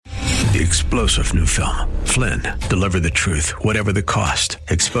The explosive new film, Flynn, deliver the truth, whatever the cost,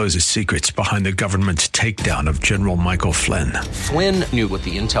 exposes secrets behind the government's takedown of General Michael Flynn. Flynn knew what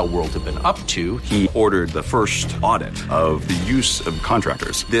the intel world had been up to. He ordered the first audit of the use of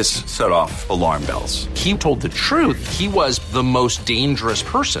contractors. This set off alarm bells. He told the truth. He was the most dangerous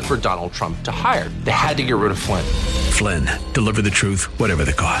person for Donald Trump to hire. They had to get rid of Flynn. Flynn, deliver the truth, whatever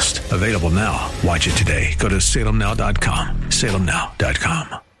the cost. Available now. Watch it today. Go to salemnow.com.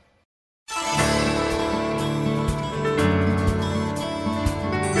 salemnow.com.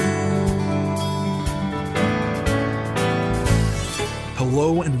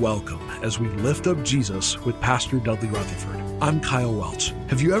 Hello and welcome as we lift up Jesus with Pastor Dudley Rutherford. I'm Kyle Welch.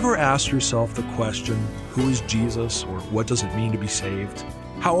 Have you ever asked yourself the question, who is Jesus, or what does it mean to be saved?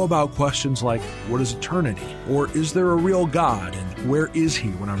 How about questions like, what is eternity? Or is there a real God, and where is he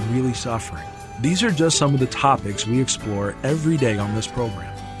when I'm really suffering? These are just some of the topics we explore every day on this program.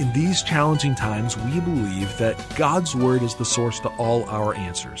 In these challenging times, we believe that God's Word is the source to all our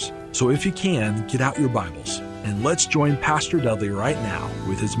answers. So if you can, get out your Bibles, and let's join Pastor Dudley right now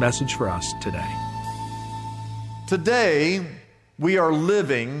with his message for us today. Today, we are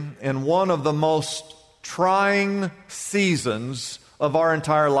living in one of the most trying seasons of our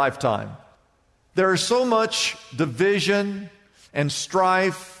entire lifetime. There is so much division and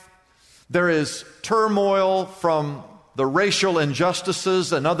strife. There is turmoil from the racial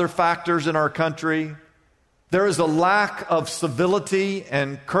injustices and other factors in our country. There is a lack of civility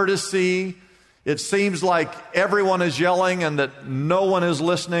and courtesy. It seems like everyone is yelling and that no one is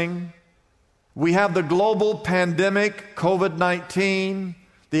listening. We have the global pandemic, COVID-19.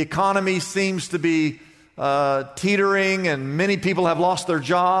 The economy seems to be teetering, and many people have lost their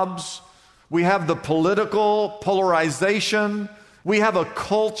jobs. We have the political polarization. We have a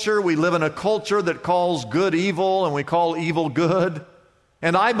culture, we live in a culture that calls good evil and we call evil good.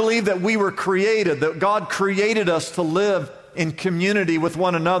 And I believe that we were created, that God created us to live in community with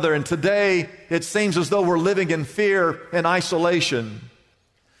one another. And today, it seems as though we're living in fear and isolation.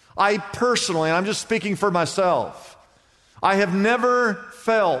 I personally, and I'm just speaking for myself, I have never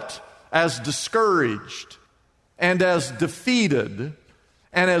felt as discouraged and as defeated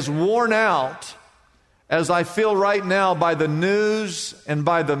and as worn out as I feel right now by the news and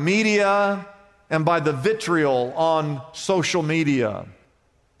by the media and by the vitriol on social media.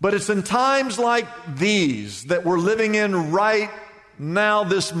 But it's in times like these that we're living in right now,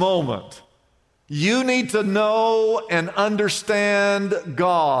 this moment. You need to know and understand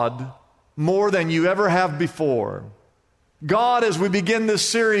God more than you ever have before. God, as we begin this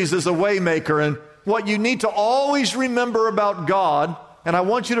series, is a waymaker, and what you need to always remember about God, and I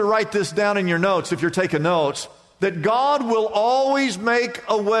want you to write this down in your notes if you're taking notes, that God will always make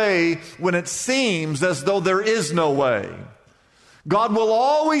a way when it seems as though there is no way. God will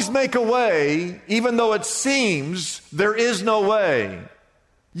always make a way even though it seems there is no way.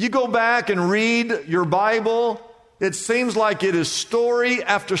 You go back and read your Bible, it seems like it is story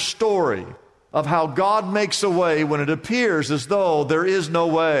after story of how God makes a way when it appears as though there is no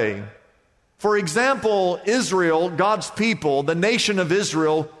way. For example, Israel, God's people, the nation of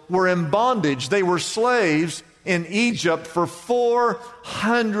Israel, were in bondage. They were slaves in Egypt for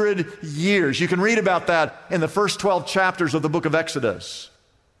 400 years. You can read about that in the first 12 chapters of the book of Exodus.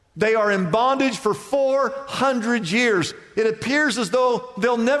 They are in bondage for 400 years. It appears as though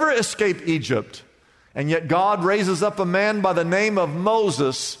they'll never escape Egypt. And yet God raises up a man by the name of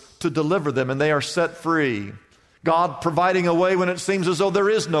Moses to deliver them, and they are set free. God providing a way when it seems as though there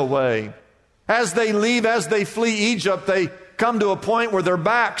is no way. As they leave, as they flee Egypt, they come to a point where their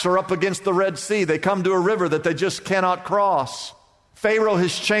backs are up against the Red Sea. They come to a river that they just cannot cross. Pharaoh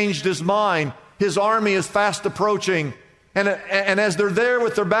has changed his mind. His army is fast approaching. And as they're there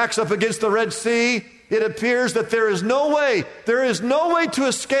with their backs up against the Red Sea, it appears that there is no way to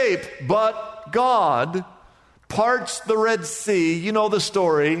escape, but God parts the Red Sea. You know the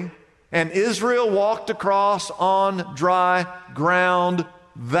story. And Israel walked across on dry ground.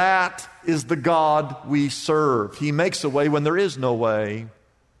 That is the God we serve. He makes a way when there is no way.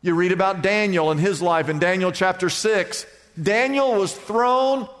 You read about Daniel and his life in Daniel chapter 6. Daniel was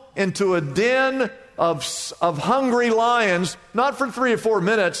thrown into a den of hungry lions, not for 3 or 4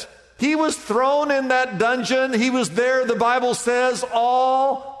 minutes. He was thrown in that dungeon. He was there, the Bible says,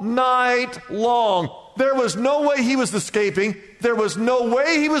 all night long. There was no way he was escaping. There was no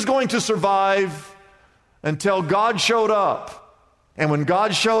way he was going to survive until God showed up. And when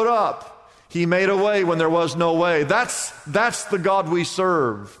God showed up, he made a way when there was no way. That's the God we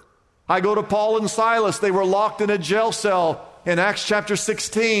serve. I go to Paul and Silas. They were locked in a jail cell. In Acts chapter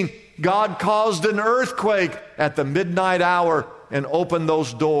 16, God caused an earthquake at the midnight hour, and open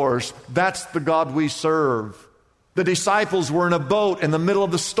those doors. That's the God we serve. The disciples were in a boat in the middle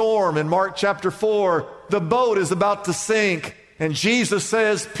of the storm in Mark chapter 4. The boat is about to sink, and Jesus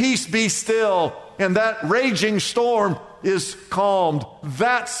says, "Peace, be still." And that raging storm is calmed.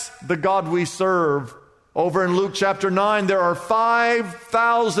 That's the God we serve. Over in Luke chapter 9, there are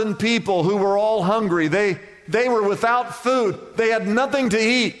 5,000 people who were all hungry. They were without food. They had nothing to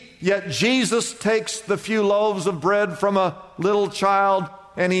eat. Yet Jesus takes the few loaves of bread from a little child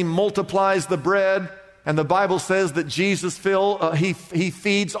and he multiplies the bread. And the Bible says that Jesus he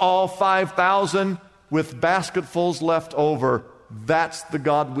feeds all 5,000 with basketfuls left over. That's the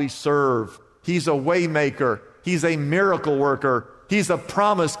God we serve. He's a way maker. He's a miracle worker. He's a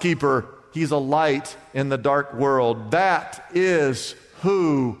promise keeper. He's a light in the dark world. That is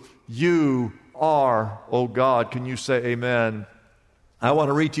who you are, oh God. Can you say amen? I want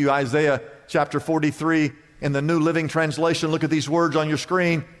to read to you Isaiah chapter 43 in the New Living Translation. Look at these words on your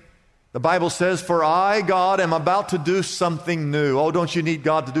screen. The Bible says, "For I, God, am about to do something new." Oh, don't you need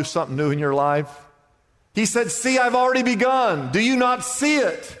God to do something new in your life? He said, "See, I've already begun. Do you not see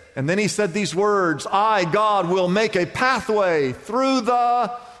it?" And then he said these words, "I, God, will make a pathway through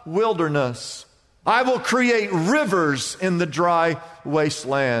the wilderness. I will create rivers in the dry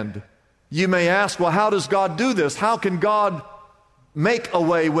wasteland." You may ask, well, how does God do this? How can God make a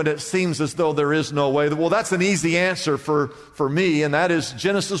way when it seems as though there is no way? Well, that's an easy answer for me, and that is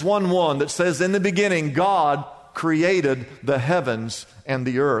Genesis 1:1 that says, "In the beginning, God created the heavens and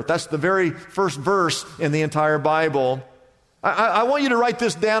the earth." That's the very first verse in the entire Bible. I want you to write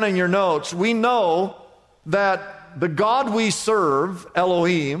this down in your notes. We know that the God we serve,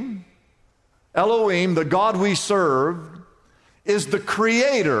 Elohim, the God we serve, is the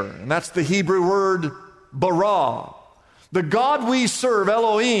creator, and that's the Hebrew word bara. The God we serve,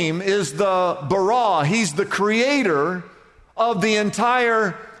 Elohim, is the bara. He's the creator of the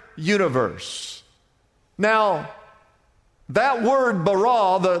entire universe. Now, that word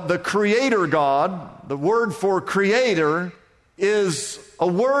bara, the creator God, the word for creator, is a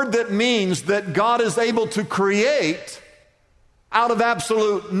word that means that God is able to create out of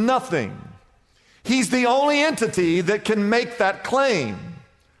absolute nothing. He's the only entity that can make that claim.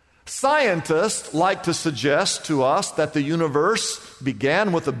 Scientists like to suggest to us that the universe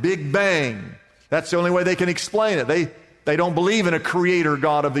began with a big bang. That's the only way they can explain it. They don't believe in a creator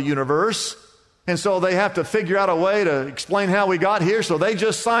God of the universe, and so they have to figure out a way to explain how we got here. So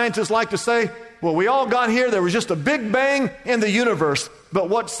scientists like to say, well, we all got here. There was just a big bang in the universe. But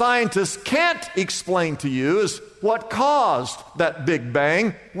what scientists can't explain to you is what caused that big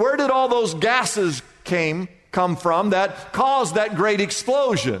bang. Where did all those gases come from that caused that great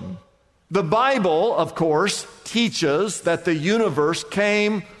explosion? The Bible, of course, teaches that the universe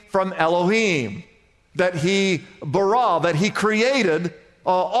came from Elohim, that he bara, that he created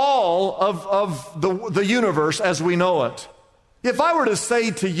all of the universe as we know it. If I were to say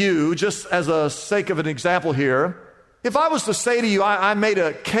to you, just as a sake of an example here, if I was to say to you, I made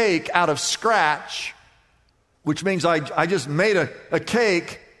a cake out of scratch, which means I just made a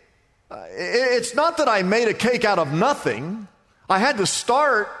cake, it's not that I made a cake out of nothing. I had to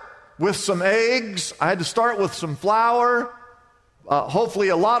start with some eggs. I had to start with some flour, hopefully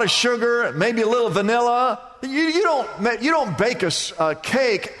a lot of sugar, maybe a little vanilla. You don't bake a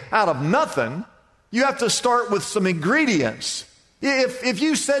cake out of nothing. You have to start with some ingredients. If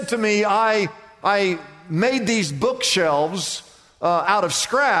you said to me, I made these bookshelves out of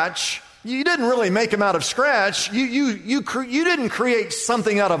scratch, you didn't really make them out of scratch. You didn't create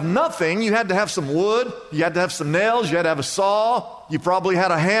something out of nothing. You had to have some wood. You had to have some nails. You had to have a saw. You probably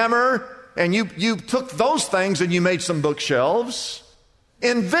had a hammer. And you took those things and you made some bookshelves.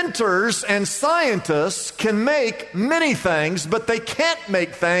 Inventors and scientists can make many things, but they can't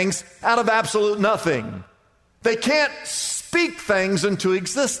make things out of absolute nothing. They can't speak things into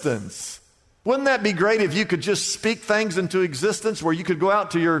existence. Wouldn't that be great if you could just speak things into existence, where you could go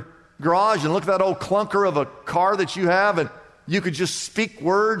out to your garage and look at that old clunker of a car that you have, and you could just speak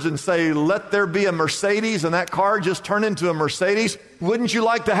words and say, "Let there be a Mercedes," and that car just turned into a Mercedes? Wouldn't you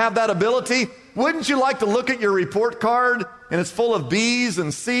like to have that ability? Wouldn't you like to look at your report card and it's full of B's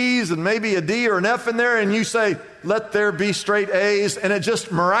and C's and maybe a D or an F in there, and you say, "Let there be straight A's," and it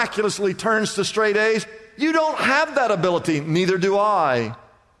just miraculously turns to straight A's? You don't have that ability, neither do I.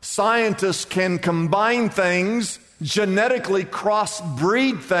 Scientists can combine things, genetically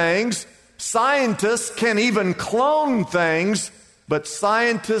crossbreed things. Scientists can even clone things, but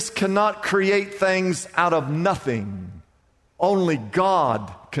scientists cannot create things out of nothing. Only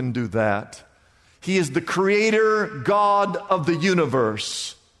God can do that. He is the creator God of the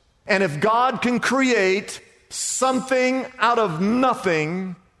universe. And if God can create, something out of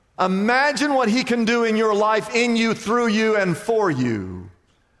nothing, imagine what He can do in your life, in you, through you, and for you.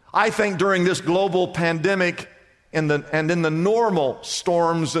 I think during this global pandemic and in the normal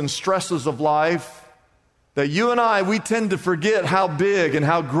storms and stresses of life, that you and I, we tend to forget how big and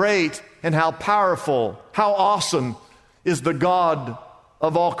how great and how powerful, how awesome is the God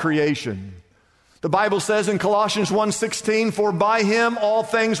of all creation. The Bible says in Colossians 1:16, "For by Him all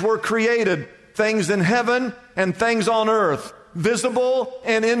things were created, things in heaven and things on earth, visible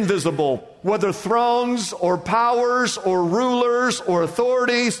and invisible, whether thrones or powers or rulers or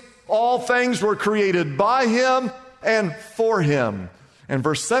authorities, all things were created by Him and for Him." And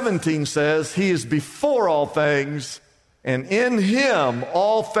verse 17 says, "He is before all things, and in Him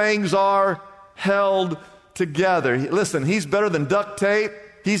all things are held together." Listen, He's better than duct tape.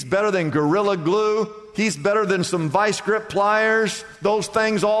 He's better than Gorilla Glue. He's better than some vice grip pliers. Those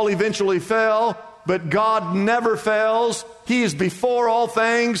things all eventually fail, but God never fails. He is before all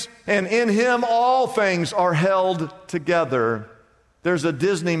things, and in Him all things are held together. There's a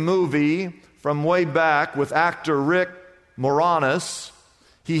Disney movie from way back with actor Rick Moranis.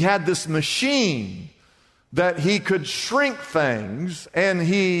 He had this machine that he could shrink things, and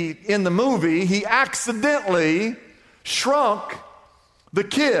in the movie, he accidentally shrunk the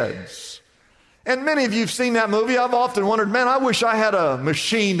kids. And many of you have seen that movie. I've often wondered, man, I wish I had a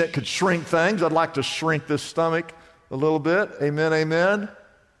machine that could shrink things. I'd like to shrink this stomach a little bit. Amen, amen.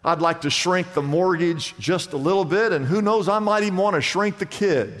 I'd like to shrink the mortgage just a little bit, and who knows, I might even want to shrink the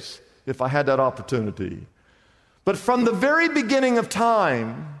kids if I had that opportunity. But from the very beginning of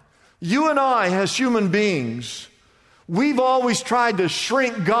time, you and I, as human beings, we've always tried to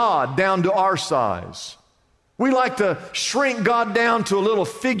shrink God down to our size. We like to shrink God down to a little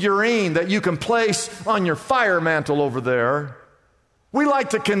figurine that you can place on your fire mantle over there. We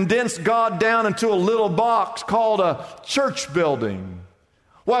like to condense God down into a little box called a church building.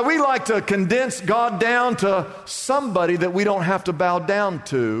 Why, we like to condense God down to somebody that we don't have to bow down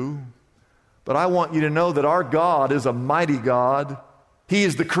to. But I want you to know that our God is a mighty God. He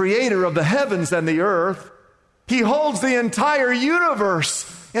is the creator of the heavens and the earth. He holds the entire universe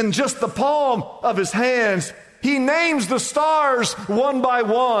in just the palm of His hands. He names the stars one by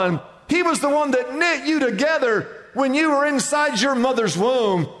one. He was the one that knit you together when you were inside your mother's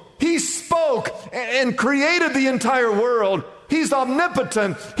womb. He spoke and created the entire world. He's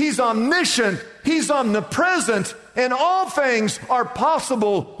omnipotent. He's omniscient. He's omnipresent. And all things are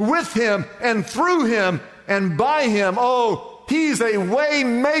possible with Him and through Him and by Him. Oh, He's a way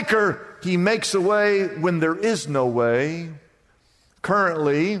maker. He makes a way when there is no way.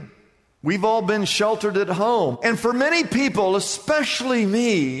 Currently, we've all been sheltered at home. And for many people, especially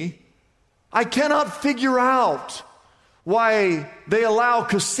me, I cannot figure out why they allow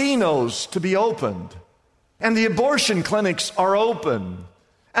casinos to be opened, and the abortion clinics are open,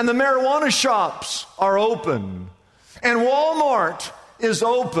 and the marijuana shops are open, and Walmart is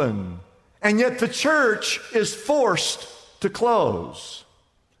open, and yet the church is forced to close.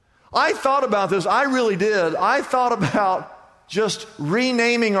 I thought about this, I really did. I thought about just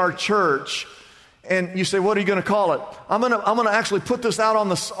renaming our church. And you say, what are you going to call it? I'm going to actually put this out on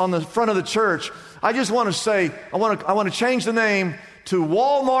the front of the church. I just want to say, I want to change the name to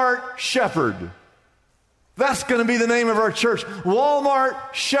Walmart Shepherd. That's going to be the name of our church, Walmart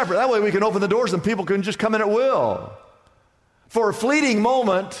Shepherd. That way we can open the doors and people can just come in at will. For a fleeting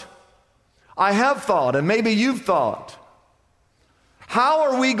moment, I have thought, and maybe you've thought, how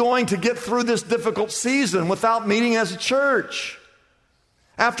are we going to get through this difficult season without meeting as a church?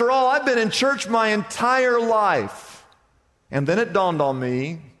 After all, I've been in church my entire life. And then it dawned on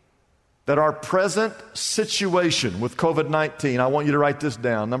me that our present situation with COVID-19, I want you to write this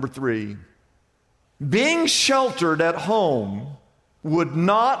down, number 3, being sheltered at home would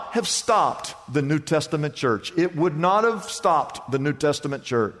not have stopped the New Testament church. It would not have stopped the New Testament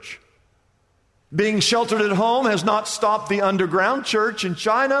church. Being sheltered at home has not stopped the underground church in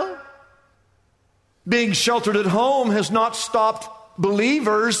China. Being sheltered at home has not stopped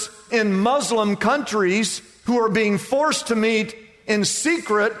believers in Muslim countries who are being forced to meet in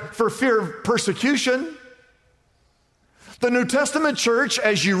secret for fear of persecution. The New Testament church,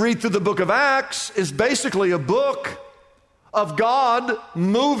 as you read through the book of Acts, is basically a book of God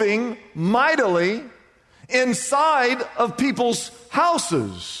moving mightily inside of people's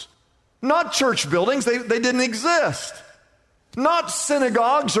houses. Not church buildings, they didn't exist. Not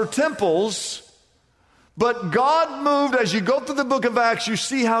synagogues or temples. But God moved, as you go through the book of Acts, you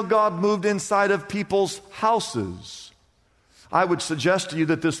see how God moved inside of people's houses. I would suggest to you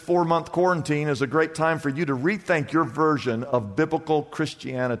that this 4-month quarantine is a great time for you to rethink your version of biblical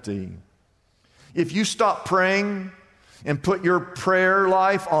Christianity. If you stop praying and put your prayer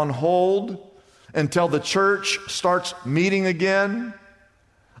life on hold until the church starts meeting again,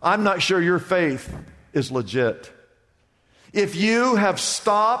 I'm not sure your faith is legit. If you have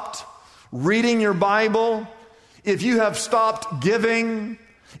stopped reading your Bible, if you have stopped giving,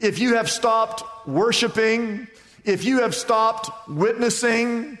 if you have stopped worshiping, if you have stopped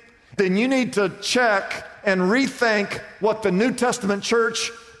witnessing, then you need to check and rethink what the New Testament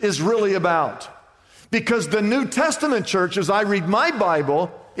church is really about. Because the New Testament church, as I read my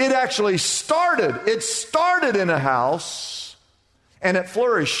Bible, it actually started. It started in a house, and it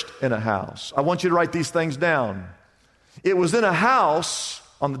flourished in a house. I want you to write these things down. It was in a house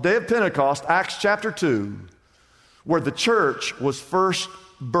on the day of Pentecost, Acts chapter 2, where the church was first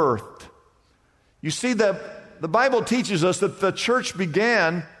birthed. You see, the Bible teaches us that the church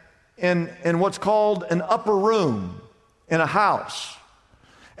began in what's called an upper room in a house.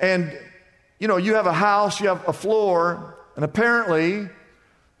 And, you know, you have a house, you have a floor, and apparently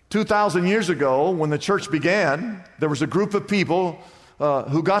 2,000 years ago, when the church began, there was a group of people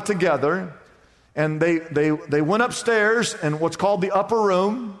who got together, and they went upstairs in what's called the upper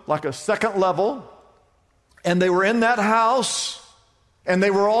room, like a second level, and they were in that house, and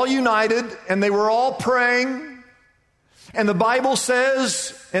they were all united, and they were all praying. And the Bible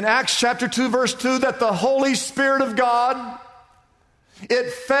says in Acts chapter 2, verse 2, that the Holy Spirit of God,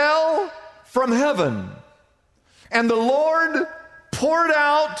 it fell from heaven, and the Lord poured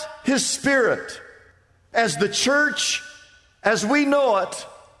out His Spirit as the church, as we know it,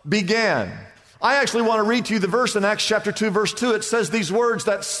 began. I actually want to read to you the verse in Acts chapter 2, verse 2. It says these words,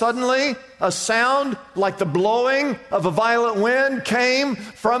 that suddenly a sound like the blowing of a violent wind came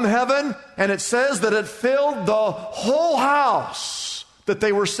from heaven, and it says that it filled the whole house that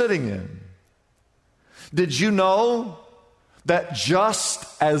they were sitting in. Did you know that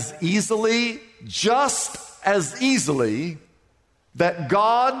just as easily, that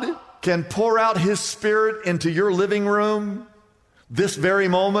God can pour out His Spirit into your living room this very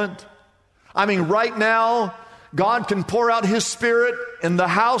moment? I mean, right now, God can pour out His Spirit in the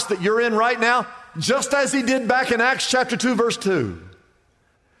house that you're in right now, just as He did back in Acts chapter 2, verse 2.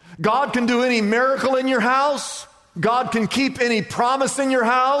 God can do any miracle in your house. God can keep any promise in your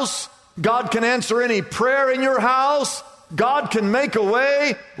house. God can answer any prayer in your house. God can make a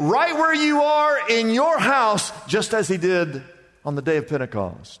way right where you are in your house, just as He did on the day of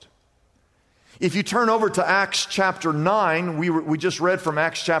Pentecost. If you turn over to Acts chapter 9, we just read from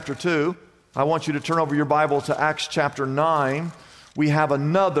Acts chapter 2. I want you to turn over your Bible to Acts chapter 9. We have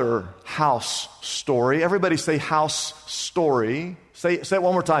another house story. Everybody say house story. Say it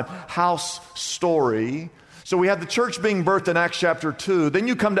one more time. House story. So we have the church being birthed in Acts chapter 2. Then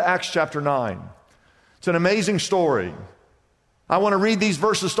you come to Acts chapter 9. It's an amazing story. I want to read these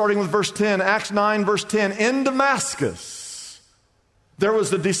verses starting with verse 10. Acts 9, verse 10. In Damascus, there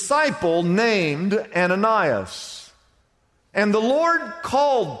was a disciple named Ananias. And the Lord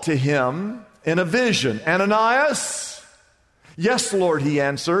called to him in a vision, Ananias? Yes, Lord, he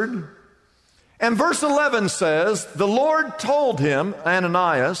answered. And verse 11 says, the Lord told him,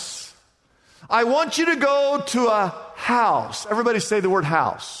 Ananias, I want you to go to a house. Everybody say the word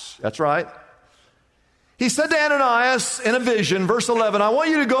house. That's right. He said to Ananias in a vision, verse 11, I want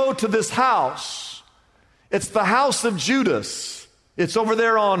you to go to this house. It's the house of Judas. It's over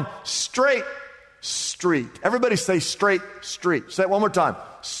there on Straight Street. Everybody say Straight Street. Say it one more time.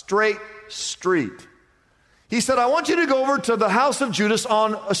 Straight Street. He said, I want you to go over to the house of Judas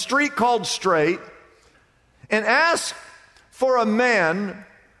on a street called Straight and ask for a man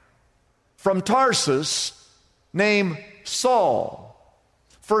from Tarsus named Saul.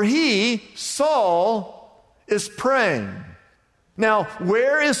 For he, Saul, is praying. Now,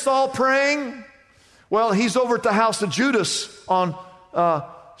 where is Saul praying? Well, he's over at the house of Judas on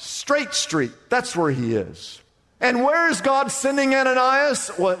Straight Street. That's where he is. And where is God sending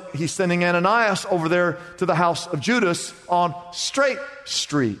Ananias? Well, he's sending Ananias over there to the house of Judas on Straight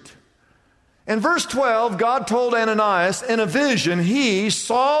Street. In verse 12, God told Ananias in a vision, he,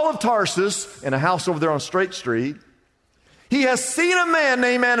 Saul of Tarsus, in a house over there on Straight Street, he has seen a man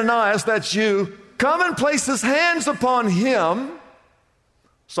named Ananias, that's you, come and place his hands upon him,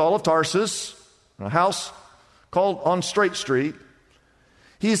 Saul of Tarsus, in a house called on Straight Street.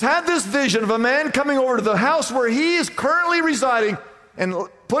 He's had this vision of a man coming over to the house where he is currently residing and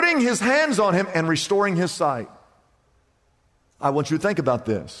putting his hands on him and restoring his sight. I want you to think about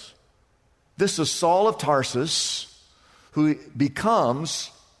this. This is Saul of Tarsus, who becomes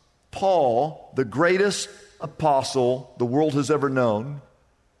Paul, the greatest apostle the world has ever known,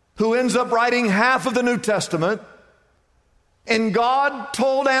 who ends up writing half of the New Testament, And God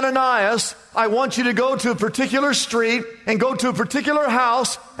told Ananias, I want you to go to a particular street and go to a particular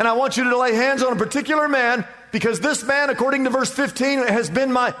house, and I want you to lay hands on a particular man, because this man, according to verse 15, has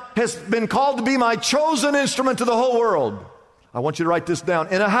been called to be my chosen instrument to the whole world. I want you to write this down.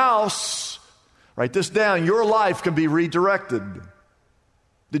 In a house, write this down, your life can be redirected.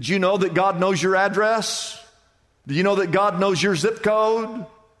 Did you know that God knows your address? Do you know that God knows your zip code?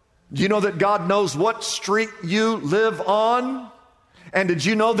 Do you know that God knows what street you live on? And did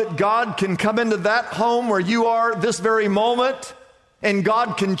you know that God can come into that home where you are this very moment, and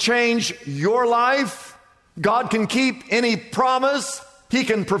God can change your life? God can keep any promise. He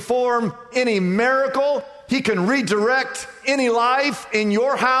can perform any miracle. He can redirect any life in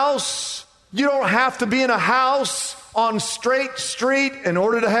your house. You don't have to be in a house on Straight Street in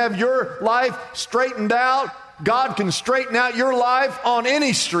order to have your life straightened out. God can straighten out your life on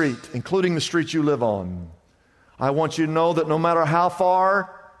any street, including the street you live on. I want you to know that no matter how far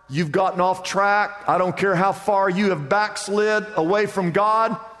you've gotten off track, I don't care how far you have backslid away from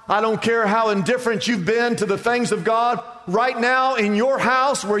God, I don't care how indifferent you've been to the things of God, right now in your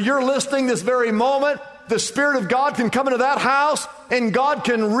house where you're listening this very moment, the Spirit of God can come into that house and God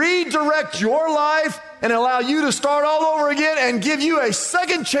can redirect your life and allow you to start all over again and give you a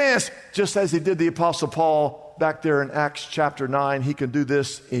second chance, just as He did the Apostle Paul back there in Acts chapter 9. He can do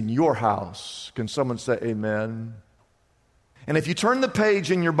this in your house. Can someone say amen? And if you turn the page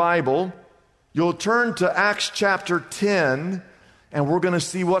in your Bible, you'll turn to Acts chapter 10, and we're going to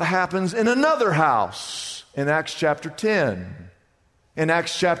see what happens in another house in Acts chapter 10. In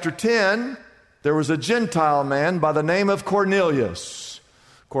Acts chapter 10, there was a Gentile man by the name of Cornelius.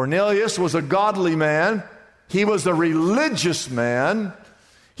 Cornelius was a godly man. He was a religious man.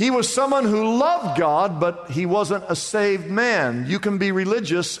 He was someone who loved God, but he wasn't a saved man. You can be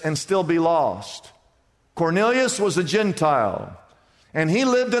religious and still be lost. Cornelius was a Gentile, and he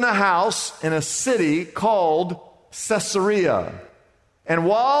lived in a house in a city called Caesarea. And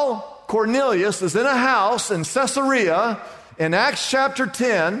while Cornelius is in a house in Caesarea, in Acts chapter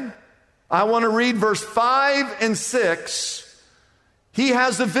 10, I want to read verse 5 and 6. He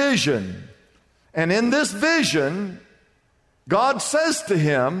has a vision, and in this vision, God says to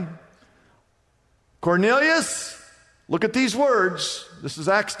him, Cornelius, look at these words. This is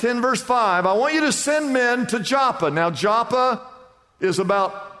Acts 10 verse 5. I want you to send men to Joppa. Now Joppa is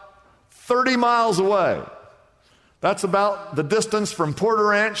about 30 miles away. That's about the distance from Porter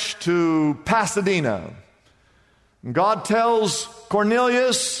Ranch to Pasadena. And God tells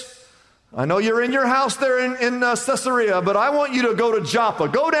Cornelius, I know you're in your house there in Caesarea, but I want you to go to Joppa.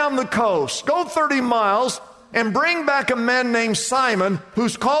 Go down the coast. Go 30 miles. And bring back a man named Simon,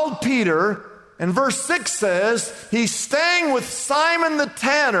 who's called Peter. And verse 6 says, he's staying with Simon the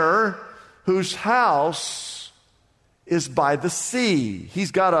tanner, whose house is by the sea.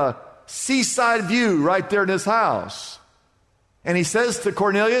 He's got a seaside view right there in his house. And he says to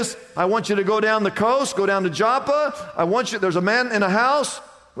Cornelius, I want you to go down the coast, go down to Joppa. There's a man in a house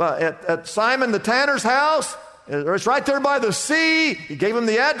at Simon the tanner's house. It's right there by the sea. He gave him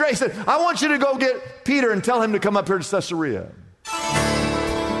the address. He said, I want you to go get Peter and tell him to come up here to Caesarea.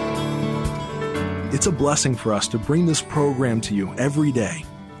 It's a blessing for us to bring this program to you every day.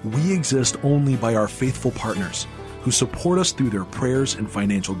 We exist only by our faithful partners who support us through their prayers and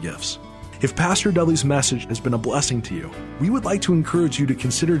financial gifts. If Pastor Dudley's message has been a blessing to you, we would like to encourage you to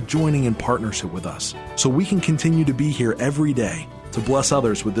consider joining in partnership with us so we can continue to be here every day to bless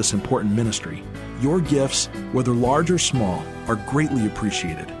others with this important ministry. Your gifts, whether large or small, are greatly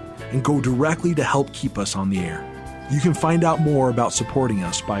appreciated and go directly to help keep us on the air. You can find out more about supporting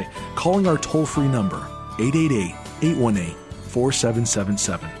us by calling our toll-free number,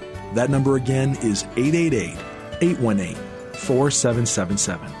 888-818-4777. That number again is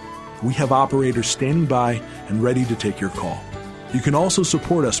 888-818-4777. We have operators standing by and ready to take your call. You can also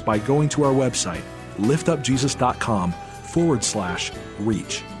support us by going to our website,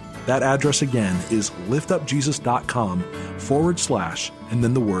 liftupjesus.com/reach. That address again is liftupjesus.com/ and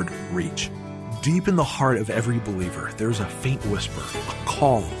then the word reach. Deep in the heart of every believer, there's a faint whisper, a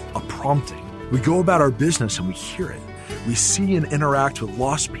call, a prompting. We go about our business and we hear it. We see and interact with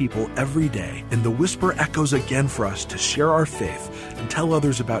lost people every day, and the whisper echoes again for us to share our faith and tell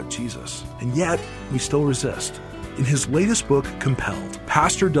others about Jesus. And yet, we still resist. In his latest book, Compelled,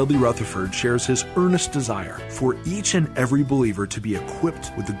 Pastor Dudley Rutherford shares his earnest desire for each and every believer to be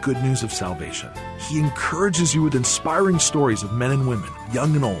equipped with the good news of salvation. He encourages you with inspiring stories of men and women,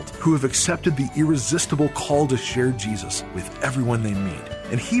 young and old, who have accepted the irresistible call to share Jesus with everyone they meet.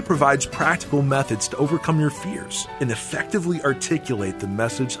 and he provides practical methods to overcome your fears and effectively articulate the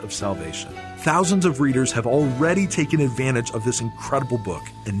message of salvation. Thousands of readers have already taken advantage of this incredible book,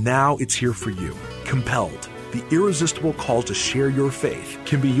 and now it's here for you. Compelled, the irresistible call to share your faith,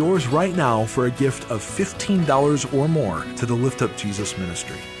 can be yours right now for a gift of $15 or more to the Lift Up Jesus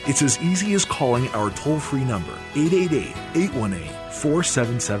Ministry. It's as easy as calling our toll-free number,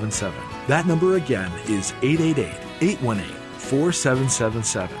 888-818-4777. That number again is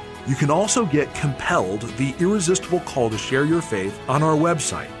 888-818-4777. You can also get Compelled, the irresistible call to share your faith on our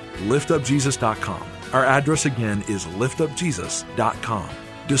website, liftupjesus.com. Our address again is liftupjesus.com.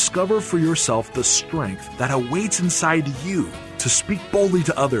 Discover for yourself the strength that awaits inside you to speak boldly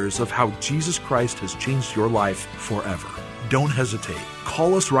to others of how Jesus Christ has changed your life forever. Don't hesitate.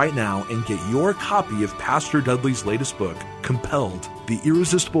 Call us right now and get your copy of Pastor Dudley's latest book, Compelled, the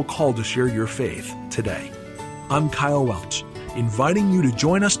irresistible call to share your faith, today. I'm Kyle Welch, inviting you to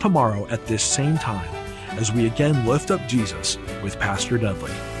join us tomorrow at this same time as we again lift up Jesus with Pastor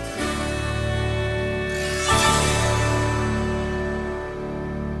Dudley.